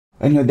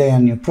A new day, a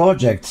new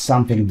project,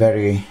 something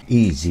very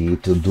easy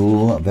to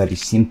do, very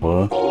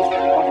simple.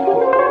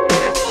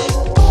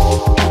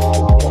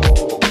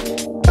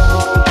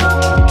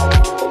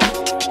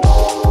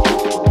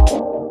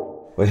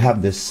 We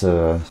have this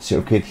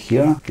circuit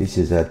here. This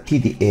is a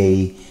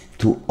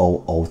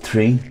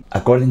TDA2003.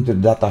 According to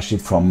the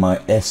datasheet from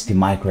ST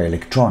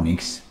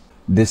Microelectronics,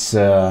 this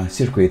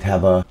circuit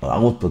have a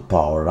output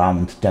power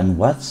around 10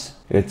 watts.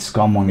 It's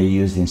commonly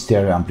used in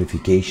stereo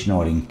amplification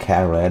or in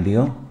car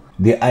radio.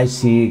 The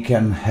IC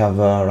can have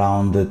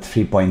around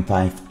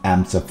 3.5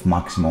 amps of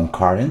maximum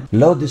current,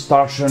 low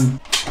distortion,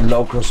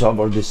 low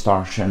crossover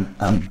distortion,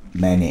 and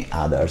many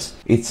others.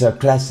 It's a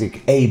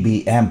classic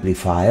AB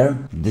amplifier.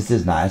 This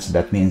is nice,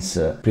 that means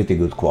pretty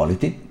good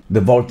quality.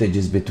 The voltage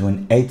is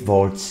between 8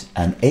 volts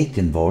and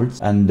 18 volts,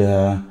 and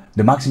the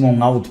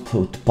maximum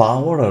output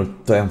power, or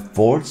 12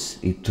 volts,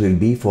 it will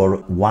be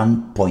for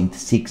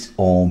 1.6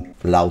 ohm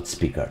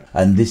loudspeaker.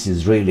 And this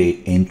is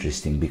really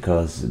interesting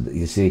because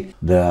you see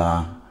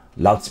the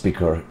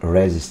loudspeaker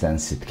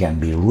resistance, it can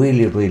be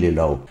really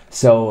low.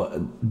 So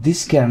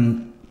this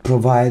can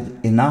provide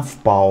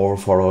enough power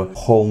for a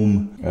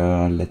home,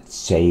 let's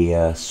say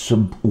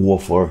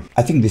subwoofer.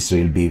 I think this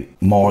will be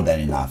more than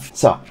enough.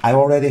 So I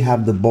already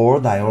have the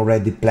board, I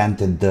already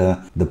planted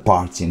the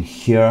parts in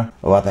here.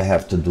 What I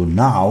have to do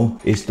now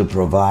is to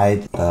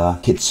provide a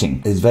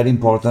heatsink. It's very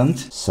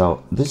important.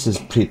 So this is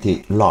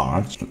pretty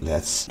large.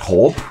 Let's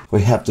hope.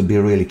 We have to be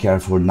really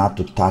careful not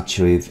to touch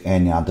with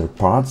any other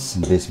parts.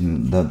 This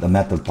the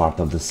metal part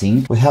of the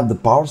sink. We have the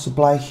power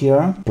supply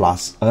here,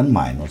 plus and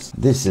minus.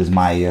 This is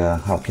my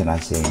how can I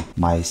say,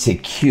 my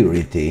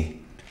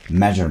security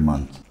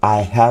measurement.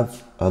 I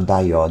have a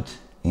diode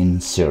in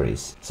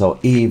series, so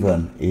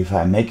even if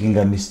I'm making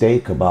a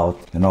mistake about,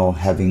 you know,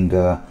 having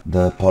the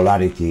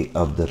polarity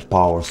of the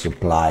power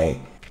supply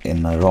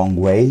in the wrong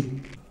way,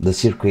 the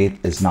circuit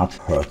is not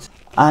hurt.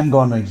 I'm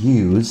gonna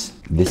use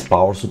this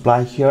power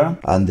supply here,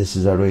 and this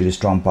is a really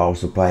strong power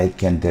supply. It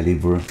can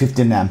deliver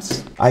 15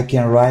 amps. I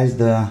can raise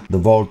the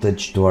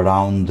voltage to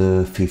around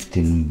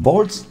 15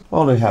 volts.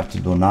 All we have to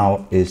do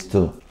now is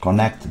to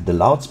connect the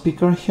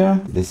loudspeaker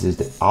here. This is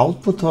the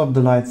output of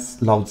the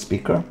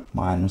loudspeaker,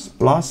 minus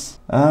plus,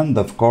 and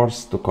of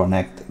course to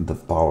connect the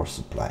power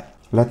supply.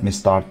 Let me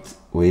start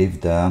with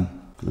the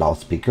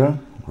loudspeaker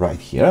right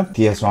here.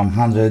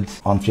 TS100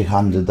 on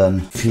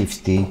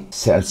 350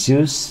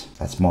 Celsius.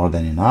 That's more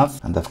than enough.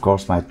 And of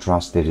course my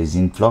trusted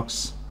resin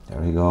flux.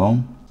 There we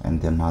go.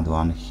 And another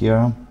one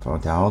here for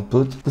the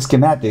output. The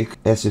schematic,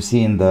 as you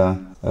see in the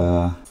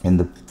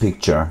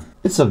picture,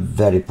 it's a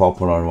very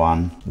popular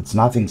one. It's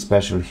nothing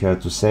special here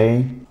to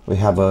say. We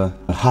have a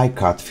high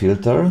cut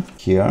filter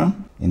here.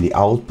 In the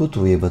output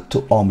we have a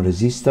 2 ohm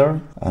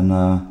resistor and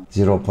a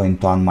 0.1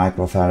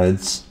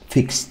 microfarads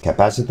fixed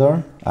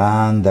capacitor,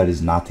 and there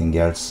is nothing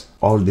else.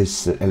 All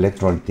these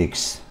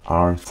electrolytics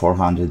are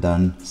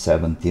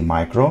 470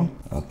 micro.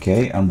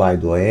 Okay, and by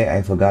the way,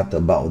 I forgot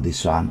about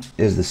this one.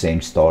 It's the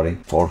same story,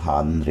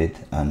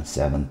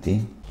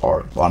 470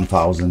 or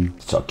 1000.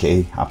 It's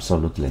okay,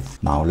 absolutely.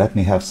 Now let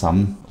me have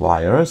some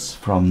wires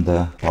from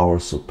the power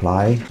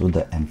supply to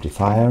the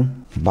amplifier,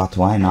 but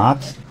why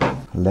not?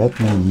 Let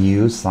me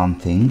use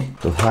something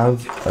to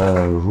have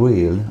a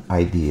real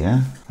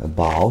idea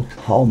about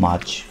how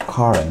much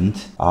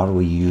current are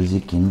we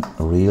using in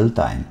real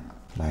time.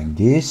 Like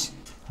this,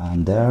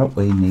 and there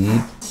we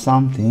need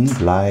something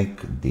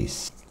like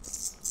this.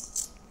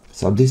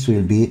 So this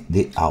will be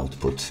the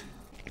output.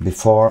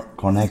 Before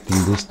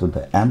connecting this to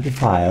the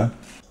amplifier,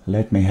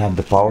 let me have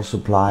the power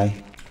supply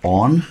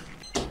on.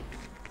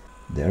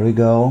 There we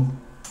go,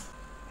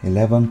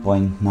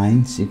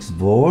 11.96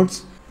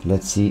 volts.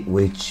 Let's see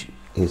which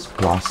is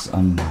plus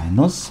and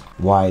minus.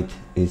 White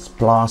is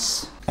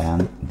plus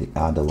and the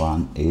other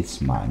one is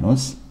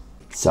minus.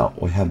 So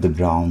we have the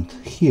ground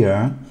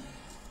here,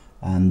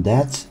 and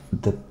that's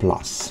the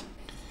plus.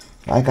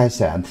 Like I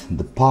said,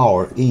 the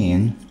power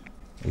in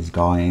is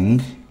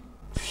going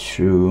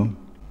through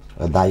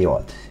a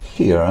diode.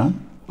 Here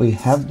we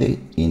have the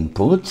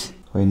input.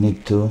 We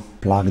need to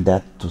plug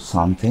that to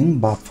something,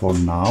 but for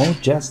now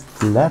just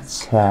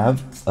let's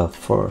have a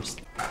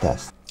first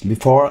test.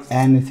 Before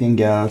anything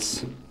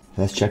else,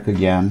 let's check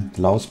again.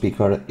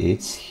 Loudspeaker,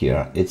 it's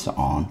here, it's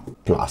on.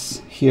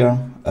 Plus here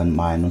and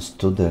minus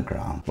to the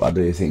ground. What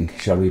do you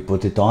think? Shall we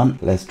put it on?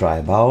 Let's try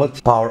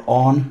about. Power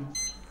on.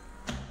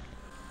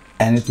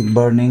 Anything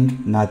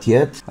burning? Not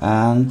yet.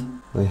 And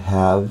we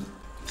have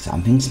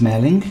something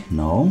smelling?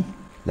 No.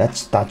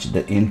 Let's touch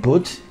the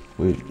input.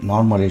 We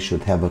normally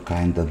should have a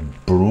kind of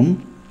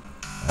broom.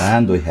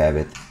 And we have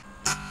it.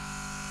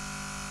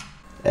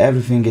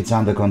 Everything is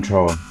under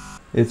control.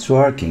 It's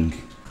working.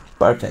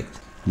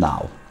 Perfect.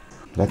 Now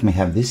let me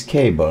have this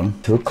cable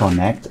to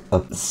connect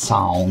a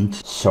sound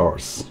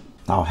source.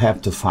 Now I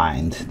have to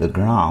find the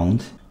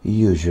ground.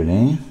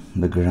 Usually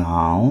the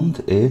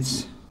ground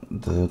is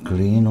the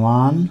green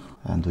one,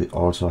 and we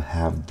also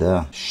have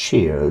the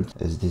shield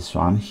is this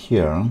one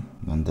here,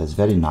 and that's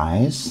very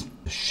nice.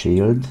 The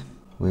shield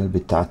will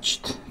be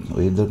touched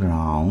with the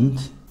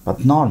ground,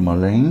 but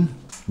normally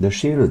the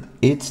shield,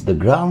 it's the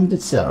ground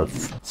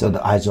itself. So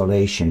the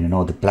isolation, you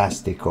know, the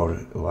plastic or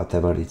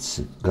whatever, it's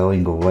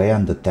going away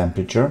and the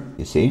temperature,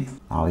 you see?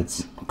 Now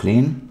it's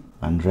clean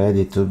and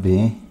ready to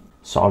be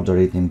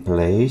soldered in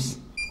place.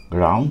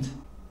 Ground,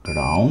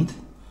 ground,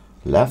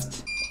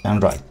 left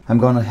and right. I'm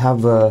gonna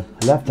have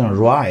left and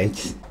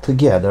right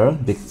together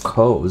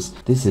because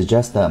this is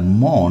just a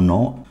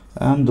mono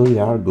and we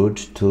are good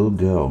to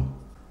go.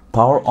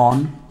 Power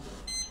on.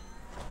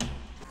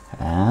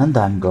 And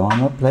I'm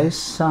gonna play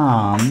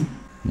some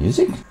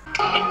music.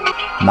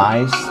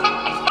 Nice,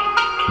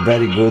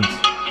 very good,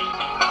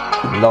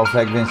 low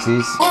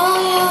frequencies.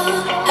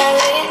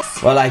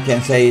 Well, I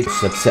can say it's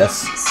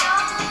success.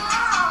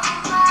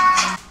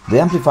 The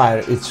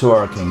amplifier, it's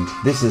working.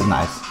 This is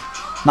nice.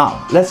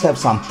 Now, let's have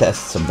some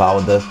tests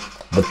about the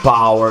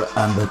power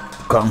and the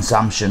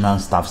consumption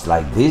and stuff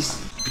like this.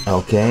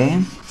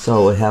 Okay,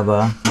 so we have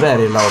a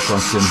very low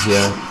consume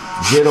here,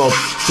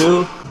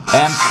 0.2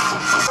 amps.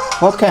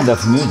 What kind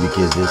of music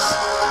is this?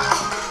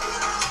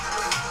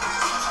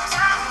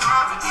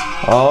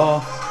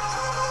 Oh,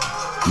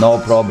 no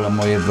problem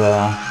with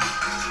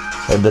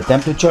the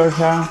temperature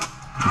here.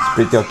 It's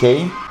pretty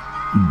okay.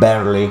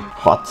 Barely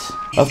hot.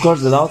 Of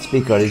course, the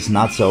loudspeaker is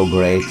not so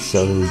great,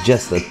 so it's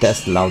just a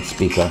test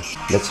loudspeaker.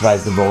 Let's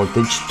raise the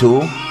voltage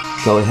to.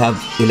 So we have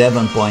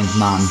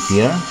 11.9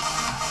 here.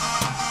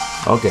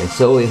 Okay,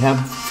 so we have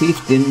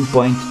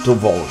 15.2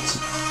 volts.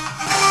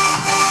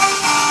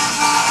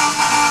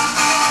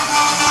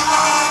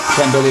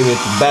 Can't believe it,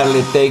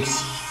 barely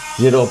takes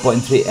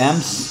 0.3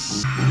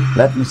 amps.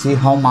 Let me see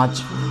how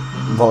much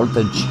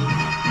voltage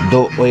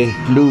do we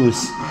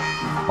lose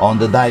on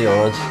the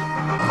diode.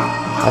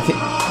 I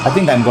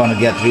think I'm gonna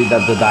get rid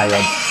of the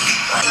diode.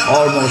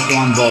 Almost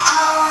 1 volt.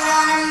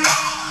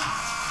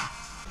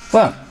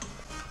 Well,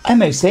 I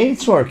may say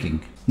it's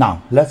working.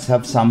 Now let's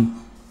have some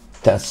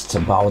tests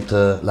about,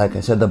 like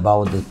I said,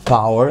 about the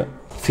power.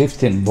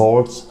 15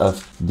 volts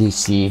of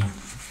DC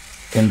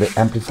in the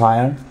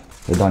amplifier.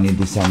 We don't need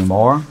this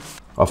anymore.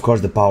 Of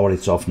course, the power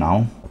is off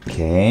now.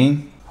 Okay,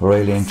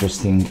 really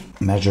interesting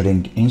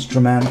measuring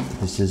instrument.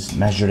 This is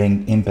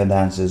measuring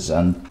impedances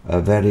and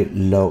a very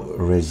low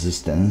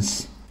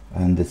resistance,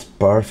 and it's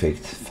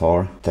perfect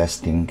for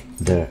testing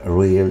the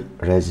real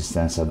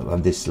resistance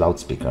of this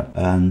loudspeaker.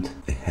 And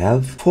we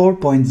have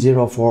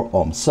 4.04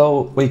 ohms,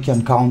 so we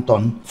can count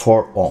on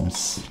 4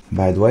 ohms.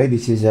 By the way,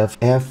 this is a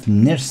F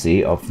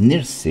NIRC of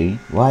NIRC.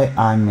 Why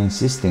I'm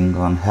insisting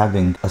on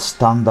having a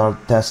standard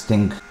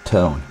testing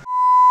tone.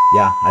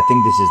 Yeah, I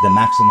think this is the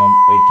maximum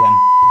we can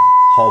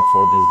hope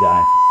for this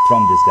guy,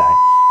 from this guy.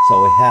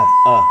 So we have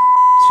a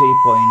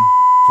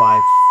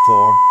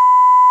 3.54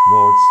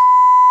 volts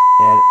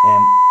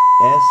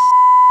RMS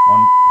on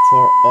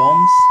 4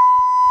 ohms,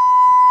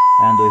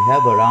 and we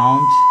have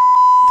around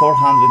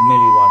 400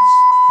 milliwatts.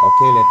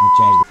 Okay, let me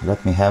change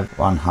let me have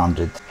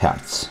 100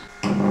 hertz.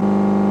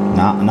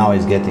 Now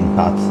it's getting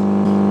hot,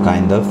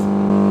 kind of,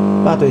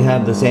 but we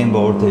have the same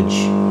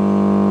voltage,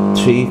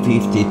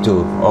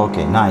 352.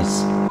 Okay,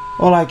 nice.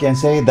 All I can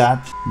say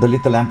that the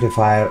little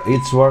amplifier,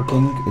 it's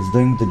working, it's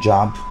doing the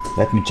job.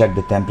 Let me check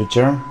the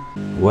temperature,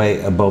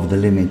 way above the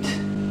limit.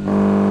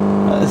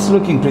 It's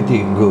looking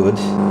pretty good,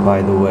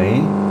 by the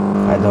way.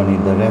 I don't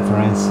need the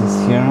references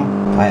here.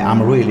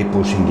 I'm really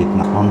pushing it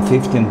now. On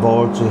 15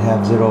 volts we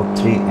have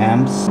 0.3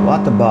 amps.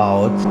 What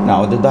about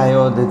now the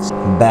diode? It's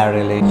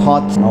barely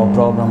hot, no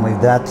problem with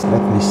that.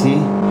 Let me see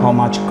how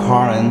much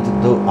current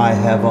do I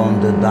have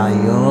on the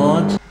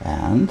diode,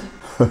 and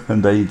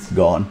it's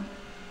gone.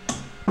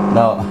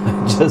 No,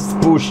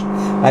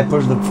 I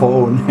pushed the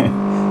phone.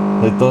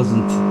 It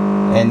wasn't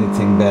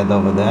anything bad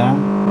over there.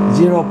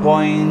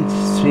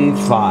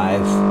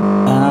 0.35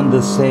 and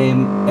the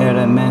same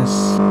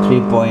RMS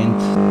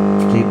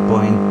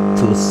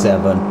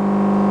 3.27.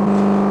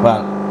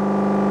 Well,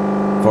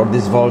 for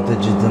this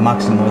voltage it's the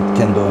maximum it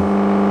can do.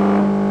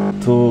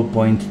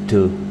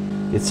 2.2.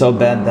 It's so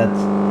bad that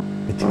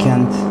it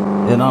can't,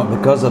 you know,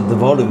 because of the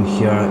volume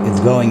here, it's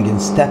going in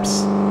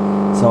steps.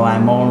 So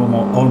I'm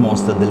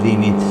almost at the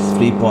limit,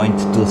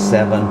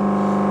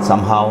 3.27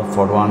 somehow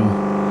for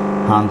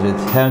 100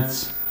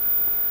 hertz.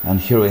 And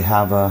here we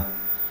have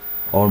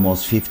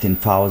almost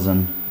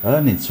 15,000,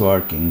 and it's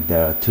working.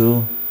 There are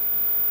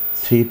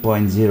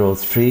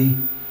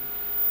 3.03,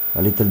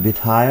 a little bit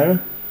higher.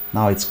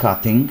 Now it's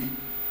cutting,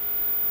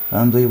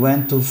 and we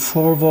went to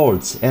 4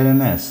 volts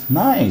RMS.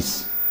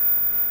 Nice,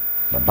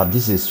 but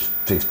this is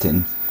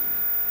 15.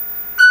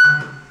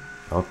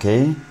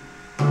 Okay.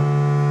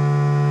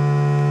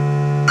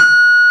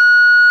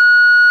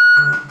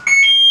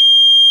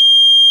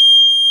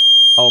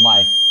 Oh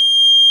my.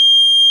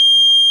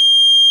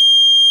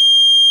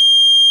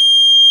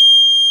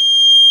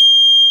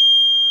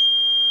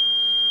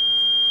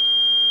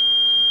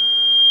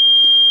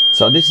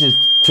 So this is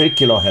 3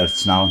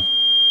 kilohertz now.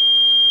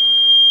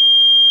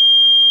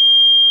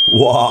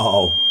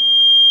 Wow,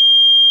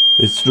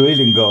 it's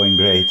really going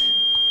great.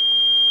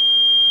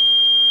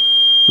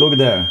 Look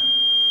there.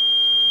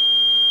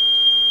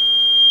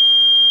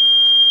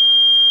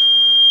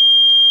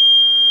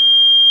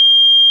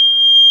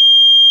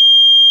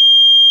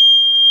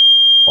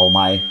 Oh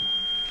my.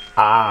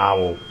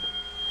 Ow.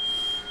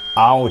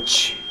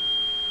 Ouch.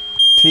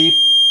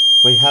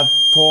 We have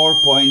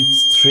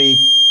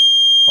 4.3,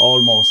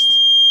 almost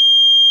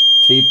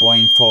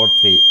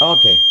 3.43.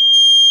 Okay.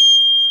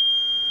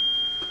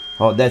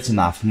 Oh, that's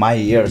enough. My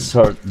ears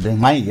hurt.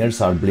 My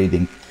ears are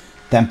bleeding.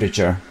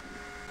 Temperature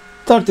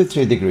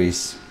 33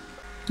 degrees.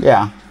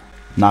 Yeah,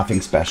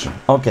 nothing special.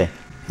 Okay,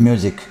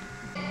 music.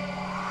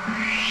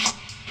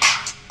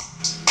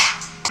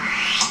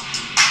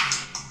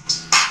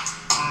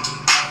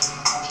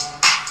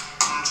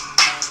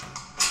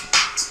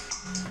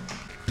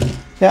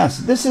 Yes,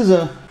 this is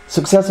a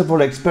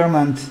successful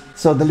experiment.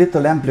 So the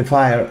little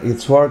amplifier,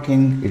 it's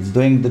working, it's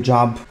doing the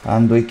job,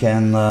 and we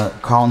can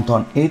count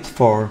on it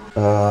for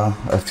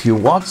a few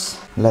watts.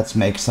 Let's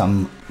make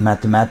some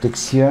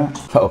mathematics here.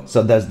 Oh,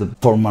 so that's the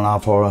formula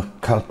for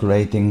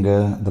calculating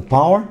the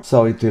power.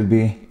 So it will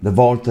be the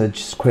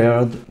voltage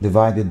squared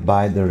divided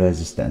by the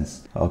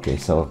resistance. Okay,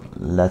 so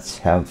let's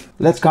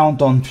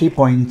count on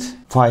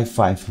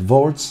 3.55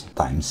 volts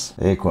times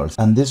equals,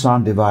 and this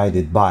one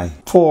divided by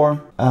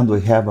 4, and we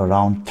have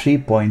around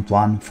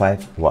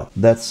 3.15 watt.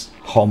 That's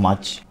how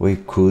much we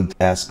could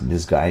ask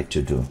this guy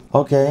to do.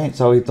 Okay,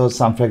 so it was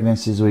some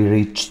frequencies we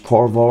reached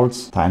 4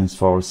 volts times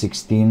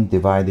 416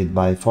 divided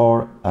by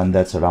 4, and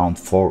that's around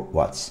 4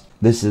 watts.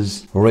 This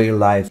is real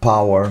life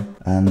power,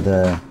 and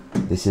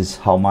this is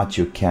how much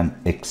you can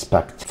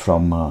expect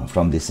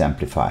from this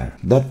amplifier.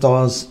 That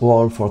was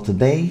all for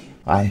today.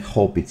 I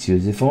hope it's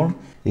useful.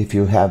 If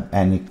you have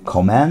any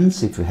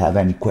comments, if you have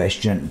any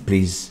question,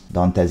 please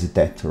don't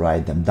hesitate to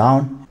write them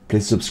down.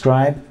 Please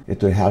subscribe,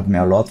 it will help me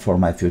a lot for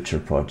my future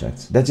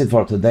projects. That's it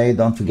for today.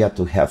 Don't forget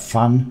to have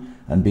fun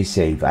and be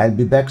safe. I'll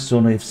be back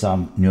soon with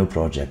some new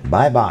project.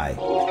 Bye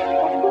bye.